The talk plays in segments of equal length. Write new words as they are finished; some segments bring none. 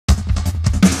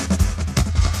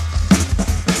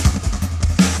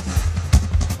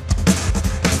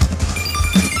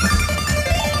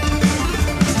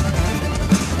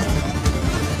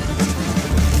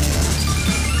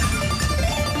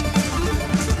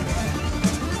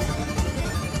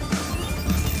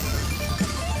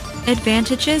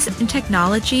Advantages and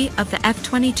technology of the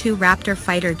F-22 Raptor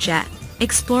fighter jet,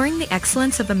 exploring the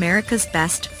excellence of America's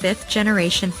best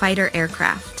fifth-generation fighter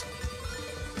aircraft.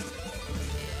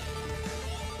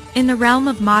 In the realm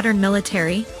of modern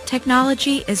military,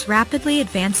 technology is rapidly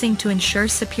advancing to ensure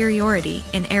superiority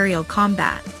in aerial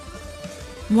combat.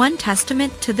 One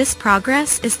testament to this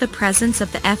progress is the presence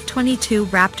of the F-22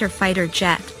 Raptor fighter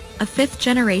jet, a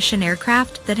fifth-generation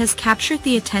aircraft that has captured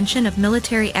the attention of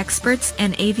military experts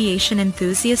and aviation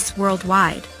enthusiasts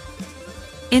worldwide.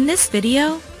 In this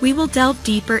video, we will delve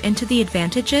deeper into the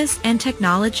advantages and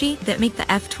technology that make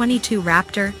the F-22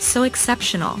 Raptor so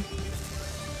exceptional.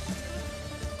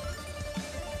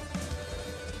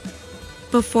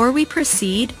 Before we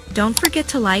proceed, don't forget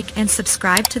to like and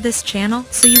subscribe to this channel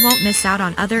so you won't miss out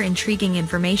on other intriguing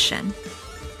information.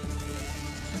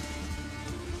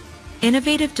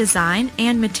 Innovative design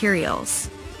and materials.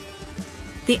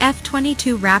 The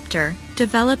F-22 Raptor,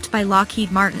 developed by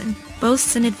Lockheed Martin,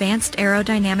 boasts an advanced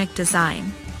aerodynamic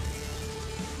design.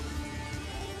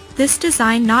 This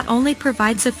design not only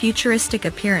provides a futuristic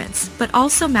appearance but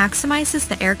also maximizes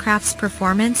the aircraft's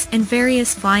performance in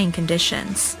various flying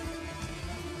conditions.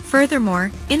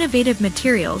 Furthermore, innovative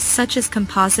materials such as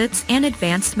composites and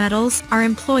advanced metals are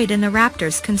employed in the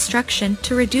Raptor's construction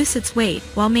to reduce its weight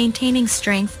while maintaining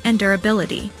strength and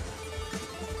durability.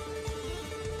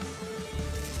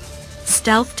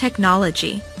 Stealth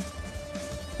technology.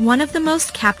 One of the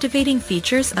most captivating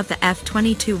features of the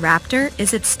F-22 Raptor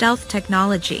is its stealth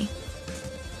technology.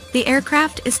 The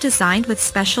aircraft is designed with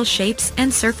special shapes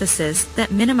and surfaces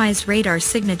that minimize radar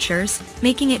signatures,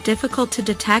 making it difficult to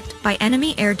detect by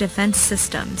enemy air defense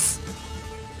systems.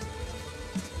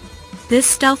 This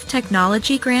stealth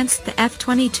technology grants the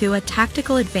F-22 a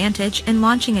tactical advantage in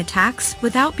launching attacks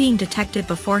without being detected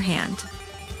beforehand.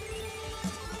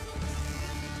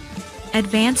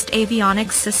 Advanced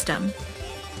avionics system.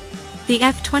 The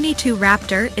F-22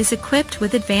 Raptor is equipped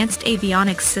with advanced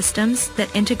avionics systems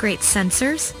that integrate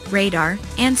sensors, radar,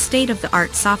 and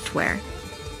state-of-the-art software.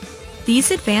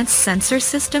 These advanced sensor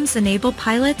systems enable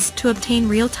pilots to obtain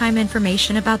real-time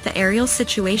information about the aerial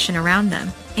situation around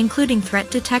them, including threat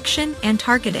detection and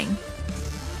targeting.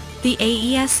 The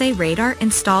AESA radar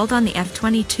installed on the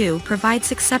F-22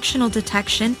 provides exceptional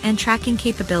detection and tracking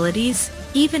capabilities,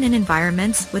 even in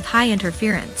environments with high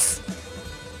interference.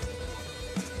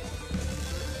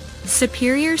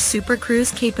 Superior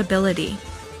supercruise capability.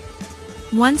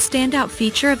 One standout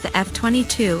feature of the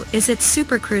F-22 is its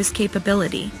supercruise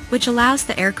capability, which allows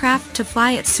the aircraft to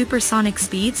fly at supersonic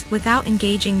speeds without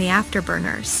engaging the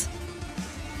afterburners.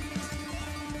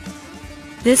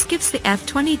 This gives the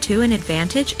F-22 an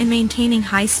advantage in maintaining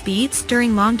high speeds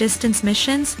during long-distance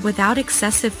missions without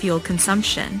excessive fuel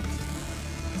consumption.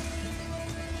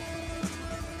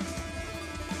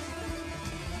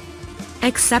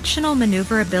 Exceptional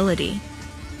maneuverability.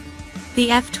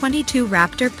 The F-22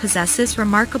 Raptor possesses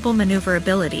remarkable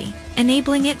maneuverability,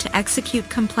 enabling it to execute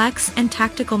complex and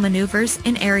tactical maneuvers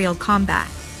in aerial combat.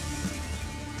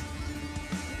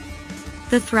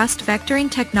 The thrust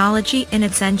vectoring technology in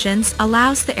its engines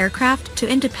allows the aircraft to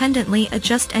independently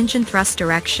adjust engine thrust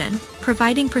direction,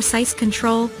 providing precise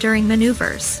control during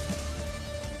maneuvers.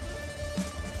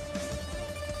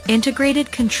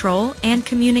 Integrated control and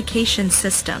communication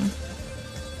system.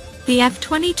 The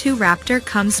F-22 Raptor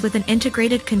comes with an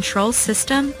integrated control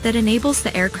system that enables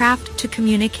the aircraft to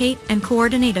communicate and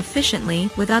coordinate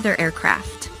efficiently with other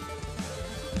aircraft.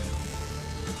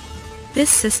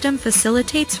 This system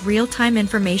facilitates real-time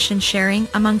information sharing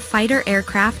among fighter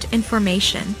aircraft in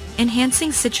formation,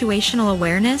 enhancing situational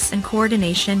awareness and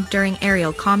coordination during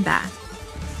aerial combat.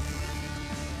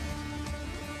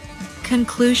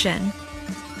 Conclusion.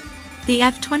 The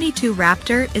F-22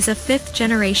 Raptor is a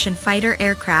fifth-generation fighter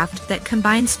aircraft that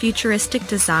combines futuristic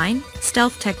design,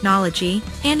 stealth technology,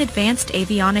 and advanced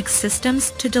avionics systems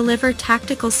to deliver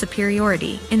tactical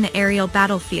superiority in the aerial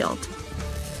battlefield.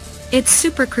 Its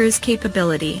supercruise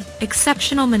capability,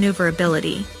 exceptional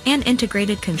maneuverability, and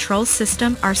integrated control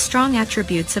system are strong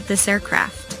attributes of this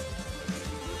aircraft.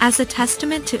 As a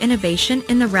testament to innovation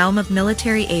in the realm of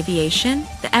military aviation,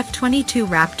 the F-22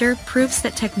 Raptor proves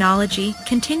that technology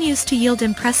continues to yield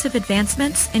impressive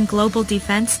advancements in global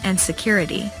defense and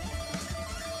security.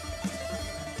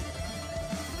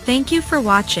 Thank you for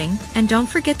watching, and don't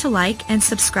forget to like and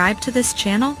subscribe to this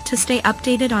channel to stay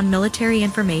updated on military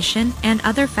information and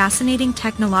other fascinating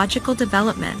technological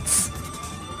developments.